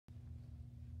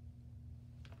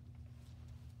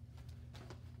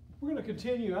I'm going to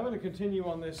continue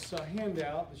on this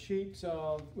handout, the sheet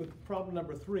with problem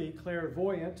number 3, Claire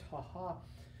Voyant.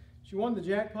 She won the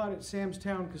jackpot at Sam's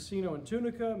Town Casino in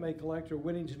Tunica, may collect her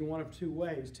winnings in one of two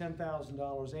ways: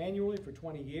 $10,000 annually for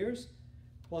 20 years,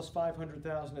 plus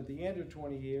 $500,000 at the end of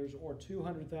 20 years, or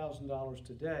 $200,000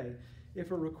 today. If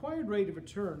her required rate of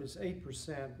return is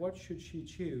 8%, what should she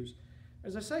choose?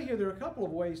 As I say here, there are a couple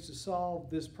of ways to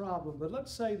solve this problem, but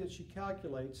let's say that she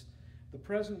calculates the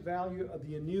present value of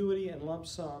the annuity and lump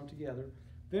sum together,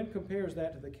 then compares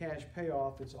that to the cash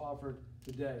payoff that's offered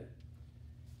today.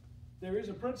 There is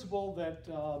a principle that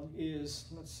is,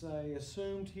 let's say,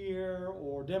 assumed here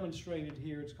or demonstrated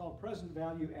here. It's called present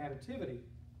value additivity.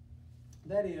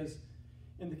 That is,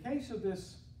 in the case of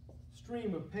this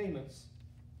stream of payments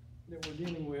that we're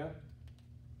dealing with,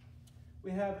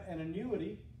 we have an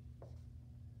annuity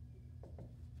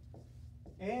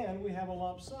and we have a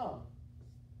lump sum.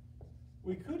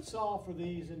 We could solve for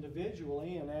these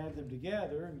individually and add them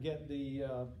together and get the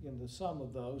sum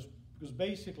of those, because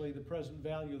basically the present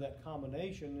value of that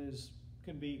combination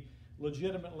can be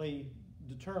legitimately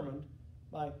determined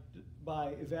by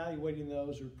evaluating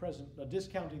those or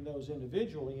discounting those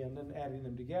individually and then adding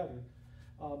them together.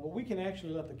 But we can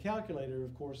actually let the calculator,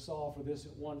 of course, solve for this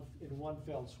in one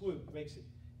fell swoop.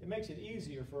 It makes it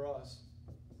easier for us.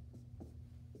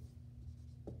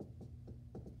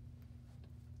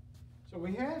 So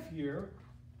we have here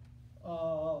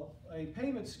a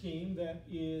payment scheme that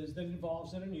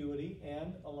involves an annuity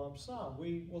and a lump sum.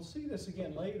 We will see this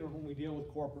again later when we deal with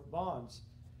corporate bonds.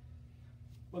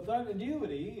 But that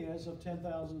annuity is of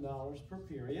 $10,000 per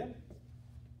period,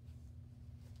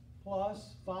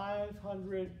 plus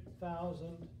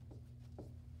 $500,000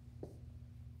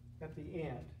 at the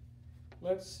end.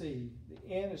 Let's see, the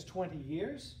end is 20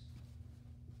 years.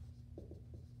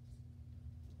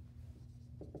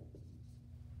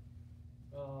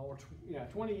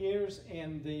 20 years,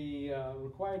 and the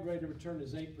required rate of return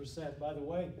is 8%. By the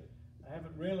way, I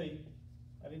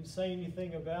didn't say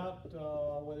anything about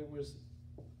whether it was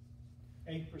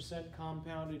 8%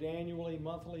 compounded annually,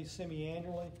 monthly,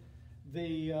 semi-annually.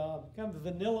 The kind of the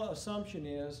vanilla assumption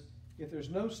is if there's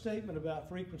no statement about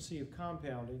frequency of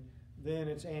compounding, then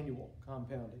it's annual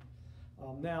compounding.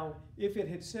 Now, if it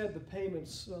had said the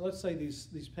payments, let's say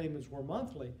these payments were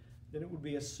monthly, then it would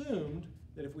be assumed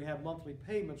that if we have monthly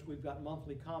payments, we've got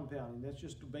monthly compounding. That's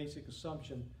just a basic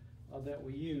assumption that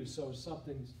we use. So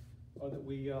something that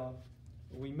we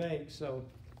make. So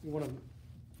we want to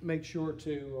make sure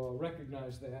to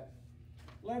recognize that.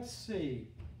 Let's see.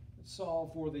 Let's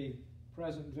solve for the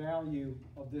present value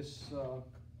of this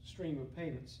stream of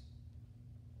payments.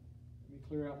 Let me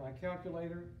clear out my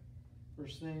calculator.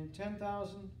 First thing,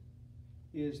 10,000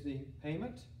 is the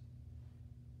payment.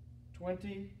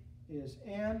 20 is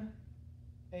N.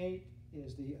 8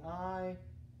 is the I,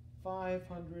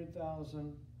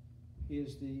 500,000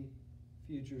 is the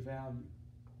future value.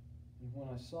 And when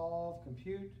I solve,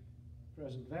 compute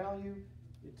present value,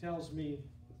 it tells me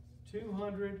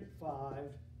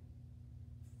 205,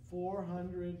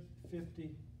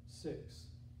 456.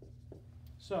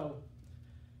 So,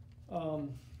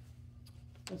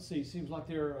 let's see, seems like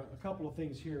there are a couple of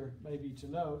things here maybe to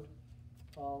note.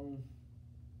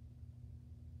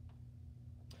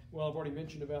 Well, I've already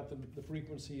mentioned about the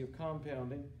frequency of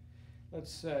compounding.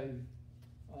 Let's say,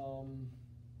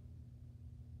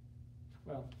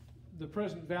 well, the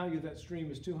present value of that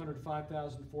stream is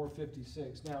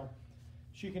 205,456. Now,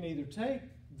 she can either take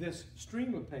this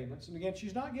stream of payments, and again,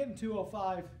 she's not getting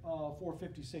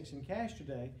 205,456 in cash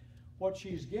today. What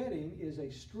she's getting is a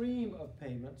stream of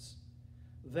payments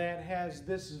that has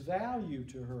this value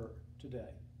to her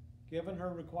today, given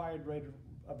her required rate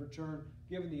of return,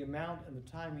 given the amount and the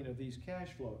timing of these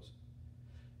cash flows.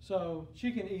 So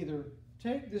she can either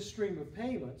take this stream of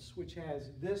payments, which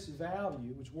has this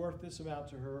value, which is worth this amount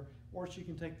to her, or she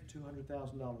can take the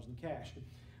 $200,000 in cash.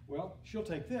 Well, she'll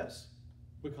take this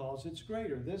because it's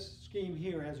greater. This scheme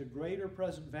here has a greater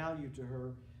present value to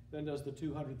her than does the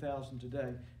 $200,000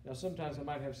 today. Now, sometimes I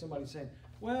might have somebody saying,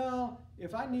 well,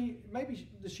 maybe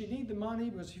does she need the money?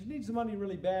 Because if she needs the money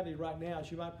really badly right now,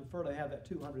 she might prefer to have that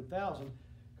 $200,000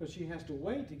 because she has to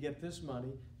wait to get this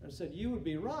money. And I said, you would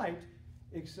be right,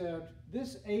 except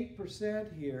this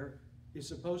 8% here is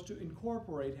supposed to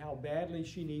incorporate how badly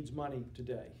she needs money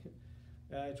today.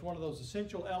 It's one of those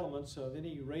essential elements of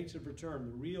any rates of return,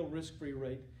 the real risk-free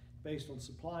rate based on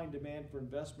supply and demand for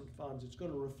investment funds. It's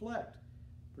going to reflect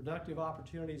productive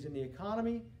opportunities in the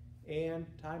economy and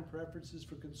time preferences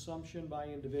for consumption by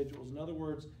individuals. In other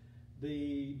words,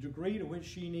 the degree to which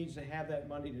she needs to have that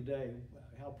money today,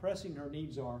 how pressing her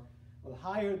needs are,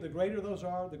 The greater those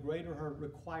are, the greater her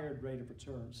required rate of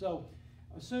return. So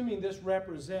assuming this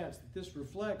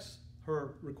reflects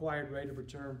her required rate of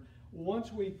return,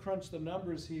 once we crunch the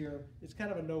numbers here, it's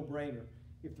kind of a no-brainer.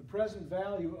 If the present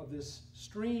value of this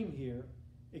stream here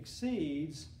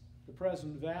exceeds the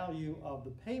present value of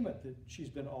the payment that she's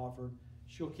been offered,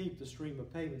 she'll keep the stream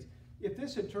of payments. If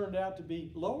this had turned out to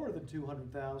be lower than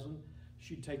 $200,000,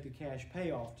 she'd take the cash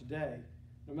payoff today,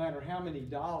 no matter how many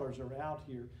dollars are out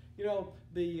here. You know,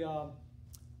 the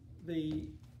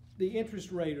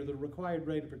interest rate or the required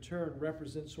rate of return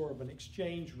represents sort of an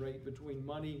exchange rate between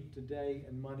money today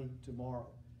and money tomorrow.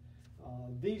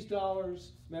 These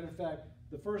dollars, matter of fact,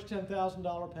 the first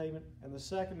 $10,000 payment and the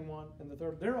second one and the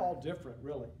third, they're all different,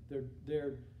 really.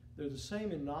 They're the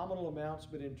same in nominal amounts,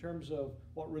 but in terms of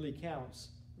what really counts,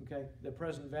 okay, the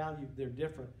present value, they're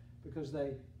different because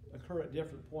they occur at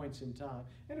different points in time.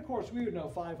 And of course, we would know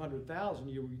 500,000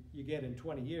 you get in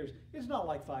 20 years. It's not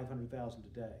like 500,000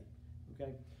 today,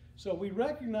 okay? So we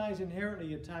recognize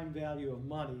inherently a time value of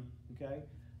money, okay?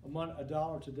 A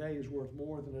dollar today is worth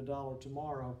more than a dollar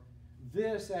tomorrow.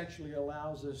 This actually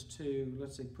allows us to,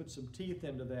 let's say, put some teeth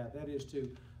into that. That is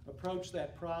to approach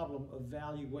that problem of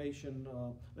valuation,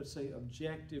 let's say,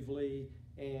 objectively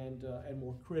and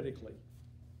more critically.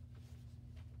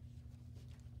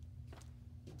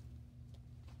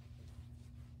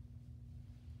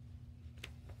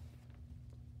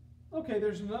 Okay,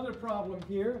 there's another problem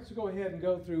here. Let's go ahead and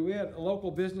go through it. A local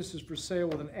business is for sale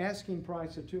with an asking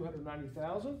price of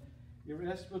 $290,000. Your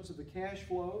estimates of the cash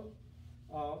flow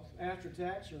after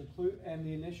tax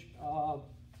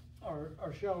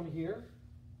are shown here.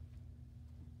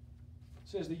 It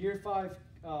says the year 5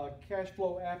 cash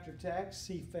flow after tax,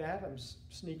 CFAT, I'm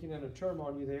sneaking in a term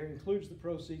on you there, includes the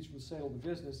proceeds from the sale of the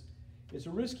business. It's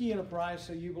a risky enterprise,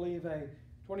 so you believe a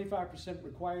 25%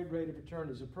 required rate of return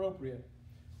is appropriate.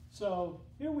 So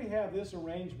here we have this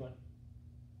arrangement.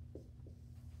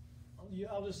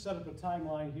 I'll just set up a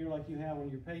timeline here like you have on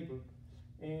your paper.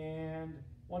 And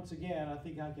once again, I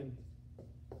think I can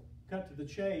cut to the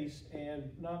chase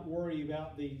and not worry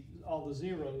about all the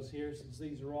zeros here, since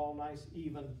these are all nice,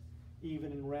 even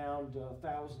and round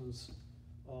thousands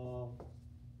of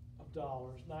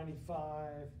dollars.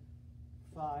 95,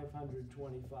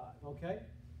 525, okay?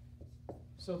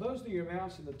 So those are the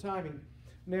amounts and the timing.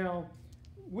 Now,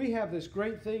 we have this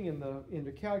great thing in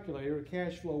the calculator, a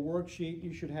cash flow worksheet.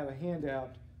 You should have a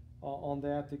handout on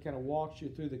that kind of walks you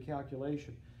through the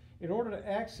calculation. In order to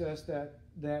access that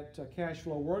cash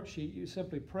flow worksheet, you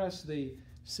simply press the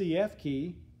CF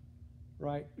key,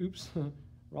 right? Oops,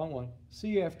 wrong one.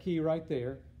 CF key right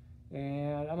there,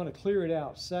 and I'm going to clear it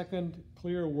out. Second,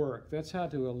 clear work. That's how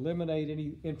to eliminate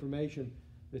any information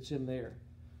that's in there.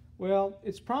 Well,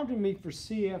 it's prompting me for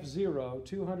CF0,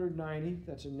 290.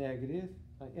 That's a negative.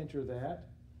 I enter that.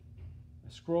 I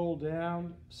scroll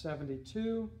down,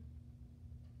 72.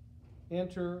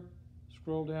 Enter.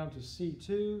 Scroll down to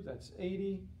C2, that's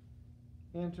 80.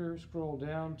 Enter. Scroll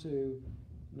down to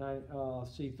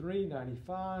C3,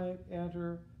 95.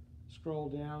 Enter. Scroll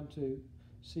down to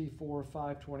C4,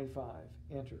 525.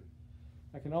 Enter.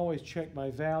 I can always check my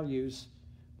values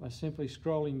by simply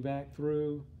scrolling back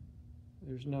through.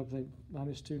 There's nothing,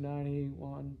 minus 290,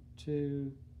 1,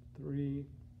 2, 3.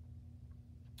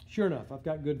 Sure enough, I've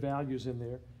got good values in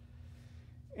there.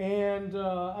 And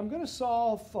I'm going to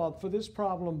solve for this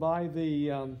problem by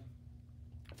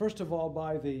first of all,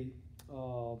 by the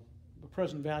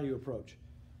present value approach.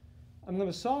 I'm going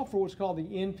to solve for what's called the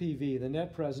NPV, the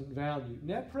net present value.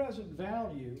 Net present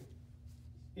value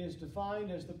is defined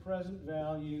as the present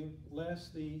value less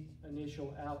the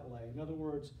initial outlay. In other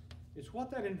words, it's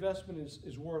what that investment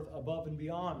is worth above and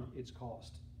beyond its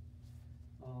cost.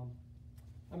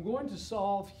 I'm going to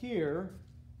solve here,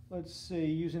 let's see,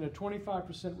 using a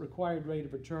 25% required rate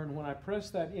of return. When I press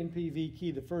that NPV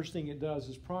key, the first thing it does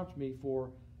is prompt me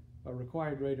for a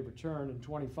required rate of return in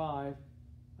 25.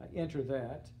 I enter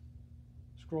that,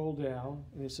 scroll down,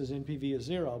 and it says NPV is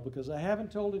 0 because I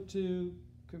haven't told it to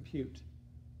compute.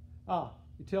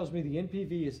 It tells me the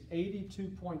NPV is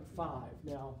 82.5.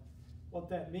 Now, what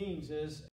that means is